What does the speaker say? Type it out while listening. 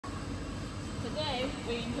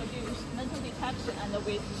we introduce mental detection and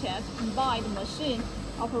weight check combined machine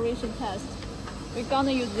operation test. We're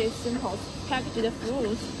gonna use these samples, packaged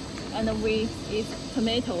fruits, and with its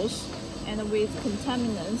tomatoes, and with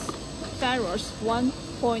contaminants, ferrous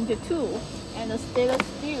 1.2, and stainless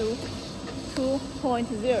steel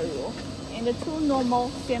 2.0, and 2 normal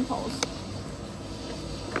samples,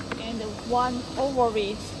 and 1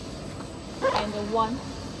 overweight, and 1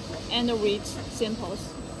 underweight samples.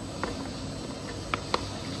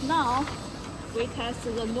 Now, we test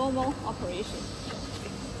the normal operation.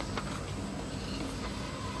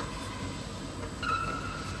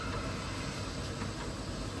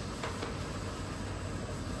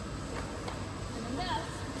 And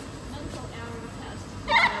next, mental error test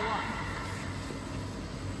number 1.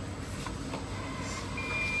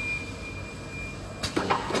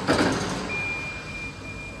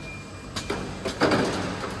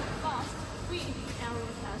 Fast, quick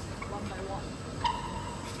error test 1 by 1.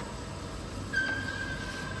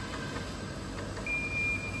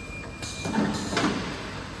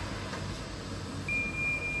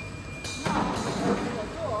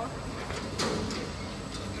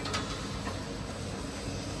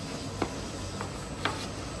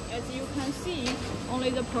 As you can see, only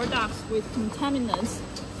the products with contaminants,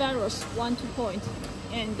 ferrous 1.2,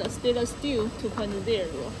 and stainless steel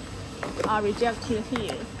 2.0 are rejected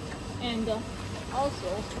here. And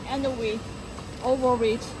also underweight,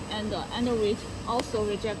 overweight, and underweight also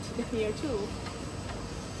rejected here too.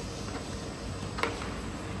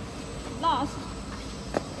 Last,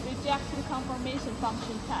 rejected confirmation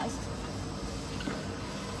function test.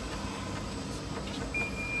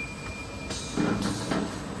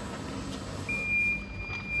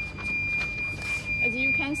 As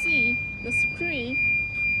you can see, the screen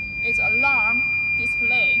is alarm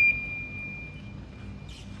display.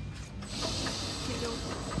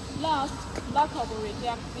 Last, lack of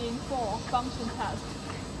rejecting for function test.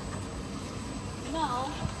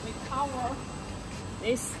 Now we cover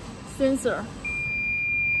this sensor,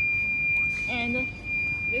 and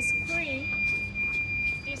the screen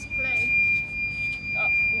display